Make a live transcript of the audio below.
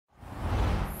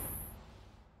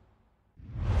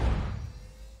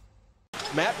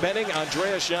Matt Benning,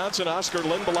 Andreas Janssen, Oscar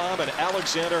Lindblom, and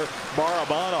Alexander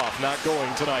Barabanov not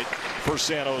going tonight for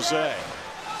San Jose.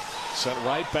 Sent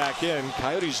right back in.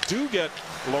 Coyotes do get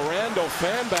Lorando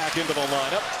Fan back into the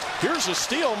lineup. Here's a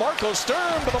steal. Marco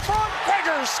Sturm to the front.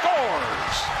 Gregor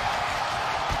scores.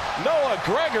 Noah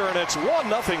Gregor, and it's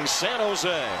 1-0 San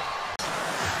Jose.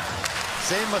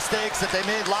 Same mistakes that they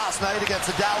made last night against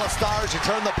the Dallas Stars. You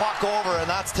turn the puck over, and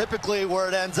that's typically where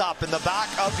it ends up, in the back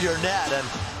of your net. And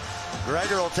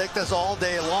Gregor will take this all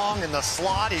day long in the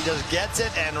slot. He just gets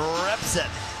it and rips it.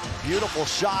 Beautiful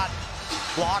shot.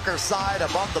 Blocker side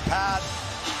above the pad,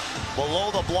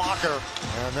 below the blocker.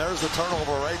 And there's the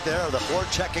turnover right there. The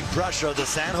forechecking pressure of the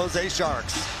San Jose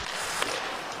Sharks.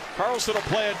 Carlson will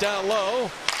play it down low.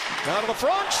 Down to the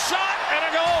front. Shot and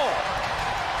a goal.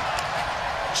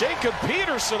 Jacob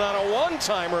Peterson on a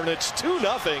one-timer, and it's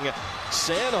 2-0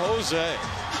 San Jose.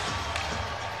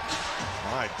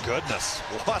 My goodness,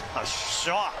 what a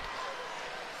shot.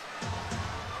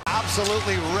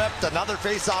 Absolutely ripped. Another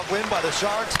face-off win by the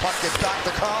Sharks. Puck gets back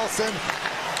to Carlson.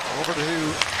 Over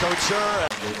to Couture.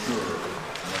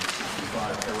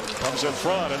 Comes in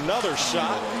front. Another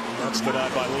shot. That's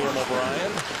denied by Liam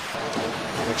O'Brien.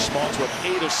 Nick Schmaltz with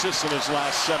 8 assists in his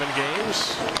last 7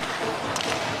 games.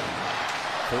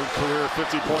 Third career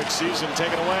 50-point season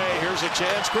taken away. Here's a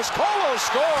chance. Criscuolo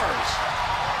scores.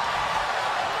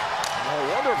 I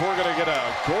wonder if we're going to get a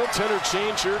goaltender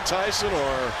change here, Tyson,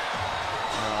 or...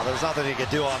 there's nothing he can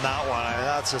do on that one. I mean,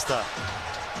 that's just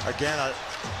again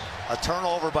a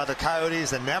turnover by the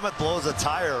Coyotes, and Nemeth blows a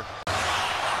tire.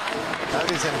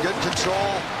 Coyotes in good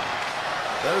control.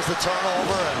 There's the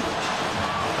turnover, and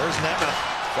there's Nemeth.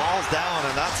 Falls down,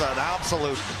 and that's an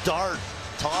absolute dart.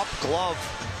 Top glove.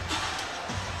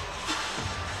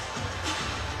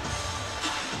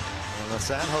 And the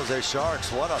San Jose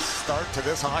Sharks, what a start to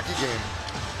this hockey game.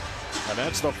 And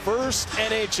that's the first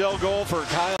NHL goal for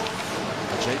Kyle.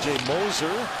 J.J. Moser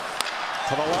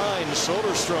to the line.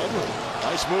 Soderstrom.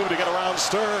 Nice move to get around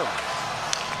Sturm.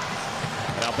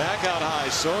 Now back out high.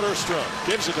 Soderstrom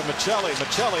gives it to Michelli.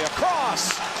 Michelli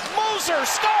across. Moser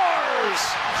scores!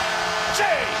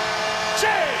 J.J.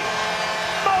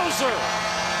 Moser.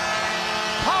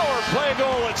 Power play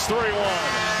goal. It's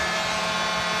 3-1.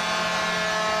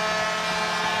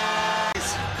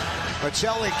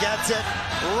 Michelli gets it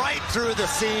right through the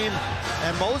seam,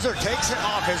 and Moser takes it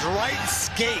off his right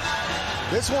skate.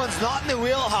 This one's not in the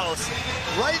wheelhouse.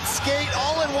 Right skate,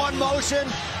 all in one motion,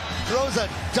 throws a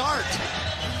dart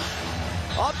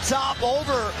up top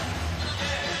over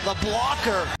the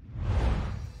blocker.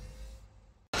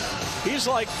 He's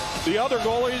like the other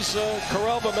goalies,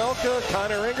 Karel Vejmelka,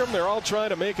 Connor Ingram. They're all trying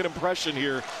to make an impression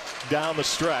here down the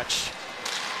stretch.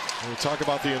 We talk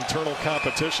about the internal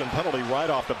competition penalty right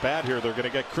off the bat here. They're going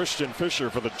to get Christian Fischer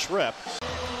for the trip.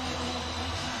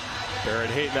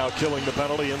 Barrett Hayton now killing the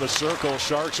penalty in the circle.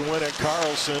 Sharks win at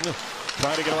Carlson.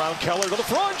 Trying to get around Keller to the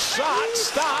front. Shot.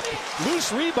 Stop.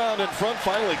 Loose rebound in front.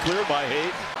 Finally cleared by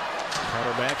Hayton.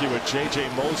 Connor Mackey with J.J.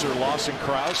 Moser, Lawson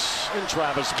Krause, and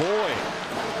Travis Boyd.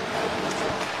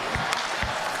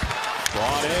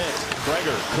 Brought in.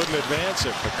 Gregor couldn't advance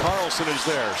it, but Carlson is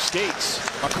there. Skates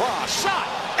across. Shot.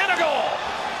 And a goal.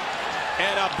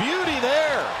 And a beauty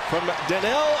there from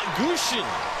Danil Guschin.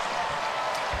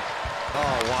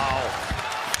 Oh, wow.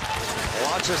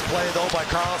 Watch this play, though, by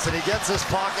Carlson. He gets this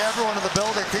puck. Everyone in the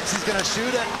building thinks he's going to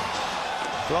shoot it.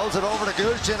 Throws it over to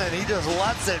Guschin, and he just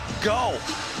lets it go.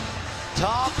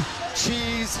 Top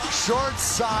cheese, short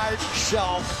side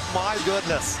shelf. My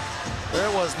goodness.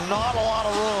 There was not a lot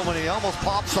of room, and he almost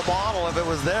pops the bottle if it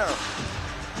was there.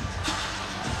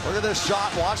 Look at this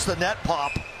shot. Watch the net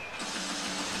pop.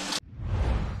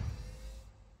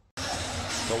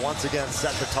 So once again,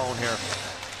 set the tone here.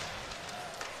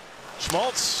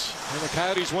 Schmaltz and the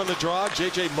Coyotes win the draw.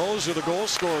 J.J. Moser, the goal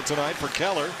scorer tonight for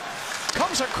Keller.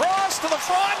 Comes across to the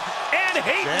front, and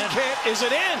Hayton can't. Is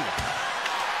it in?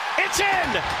 It's in!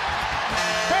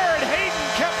 Barrett Hayton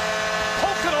kept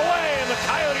poking away, and the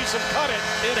Coyotes have cut it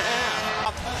in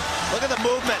half. Look at the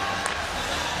movement.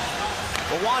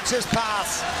 Well, watch this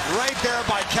pass right there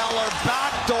by Keller.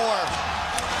 Back door.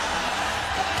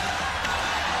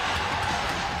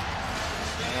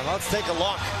 And let's take a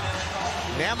look.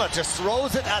 Nemeth just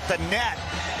throws it at the net.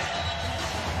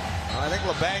 I think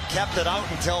LeBanc kept it out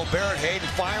until Barrett Hayton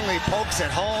finally pokes it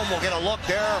home. We'll get a look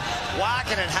there,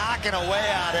 whacking and hacking away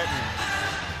at it.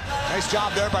 Nice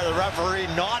job there by the referee,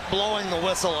 not blowing the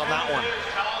whistle on that one.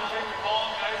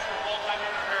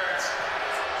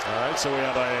 All right, so we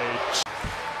have a...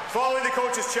 Following the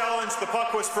coach's challenge, the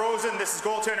puck was frozen. This is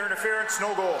goaltender interference,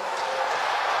 no goal.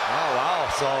 Oh,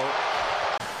 wow. So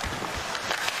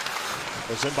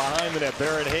Was in behind the net.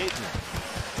 Barrett Hayton.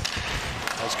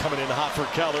 Was coming in hot for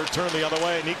Keller. Turned the other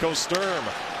way. Nico Sturm.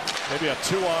 Maybe a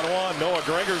 2-on-1. Noah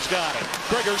Gregor's got it.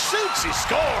 Gregor shoots. He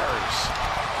scores.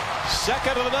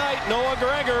 Second of the night. Noah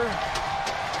Gregor.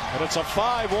 And it's a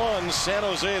 5-1 San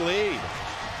Jose lead.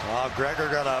 Gregor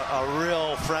got a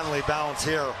real friendly bounce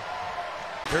here.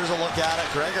 Here's a look at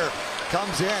it. Gregor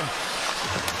comes in.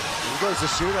 He goes to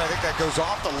shoot. I think that goes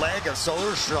off the leg of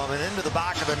Soderstrom and into the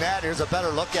back of the net. Here's a better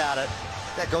look at it.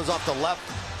 That goes off the left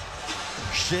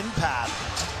shin pad.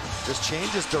 Just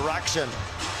changes direction.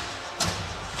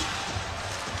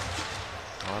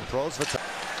 On Prosvita.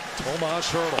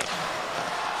 Tomas Hertl.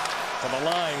 From the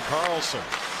line, Carlson.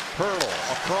 Hertl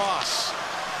across.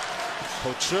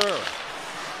 Couture.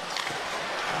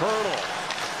 Hertl.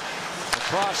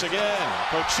 Across again.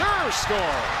 Couture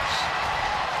scores.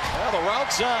 Well, the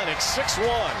route's on. It's 6-1.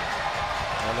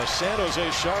 And the San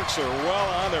Jose Sharks are well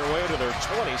on their way to their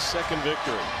 22nd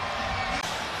victory.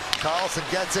 Carlson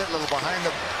gets it, a little behind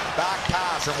the back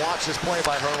pass, and watch this play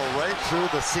by Hertl right through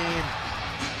the seam.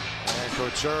 And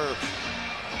Couture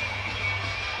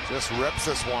just rips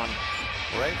this one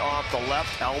right off the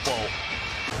left elbow.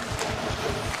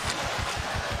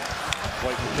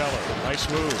 Clayton Keller, nice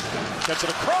move. Gets it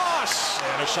across,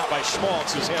 and a shot by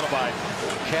Schmaltz is handled by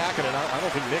Kakinen. I don't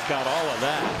think Nick got all of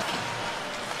that.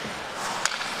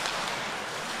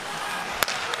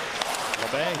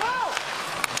 LeBanc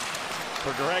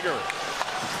for Gregor.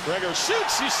 Gregor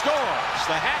shoots, he scores.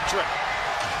 The hat trick.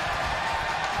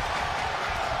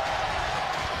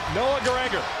 Noah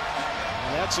Gregor.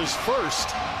 And that's his first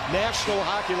National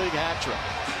Hockey League hat trick.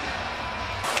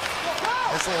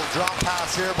 This little drop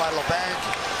pass here by LeBanc.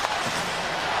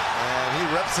 And he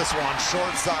rips this one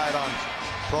short side on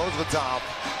Prosvita.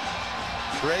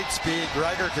 Great speed.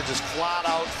 Gregor can just flat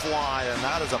out fly, and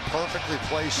that is a perfectly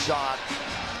placed shot.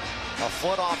 A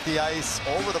foot off the ice,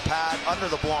 over the pad, under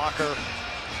the blocker.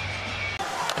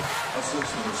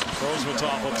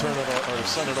 Prosvita will turn it or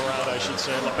send it around, I should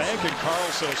say. LeBanc and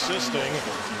Carlson assisting.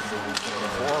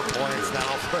 4 points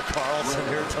now for Carlson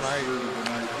here tonight.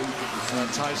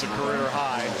 Ties a career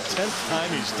high. 10th time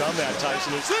he's done that,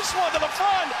 Tyson. Is this one to the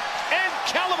front, and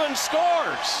Kellerman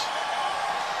scores.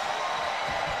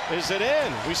 Is it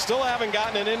in? We still haven't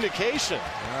gotten an indication.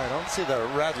 I don't see the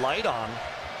red light on.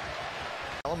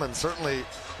 Kellerman certainly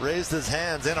raised his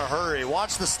hands in a hurry.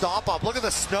 Watch the stop up. Look at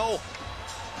the snow.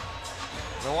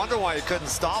 No wonder why he couldn't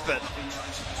stop it.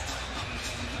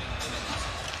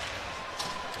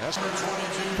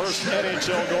 First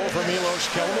NHL goal for Milos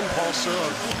Kellerman. Paul Sura,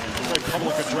 very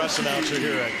public address announcer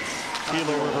here at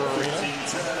Gila River Arena.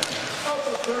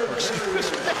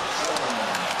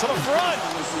 To the front,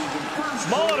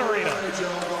 Mullet Arena.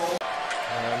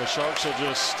 And the Sharks will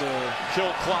just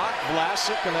kill clock,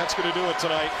 Vlasic, and that's going to do it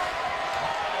tonight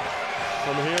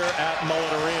from here at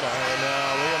Mullet Arena. And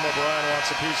Liam O'Brien wants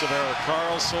a piece of Erik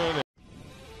Karlsson.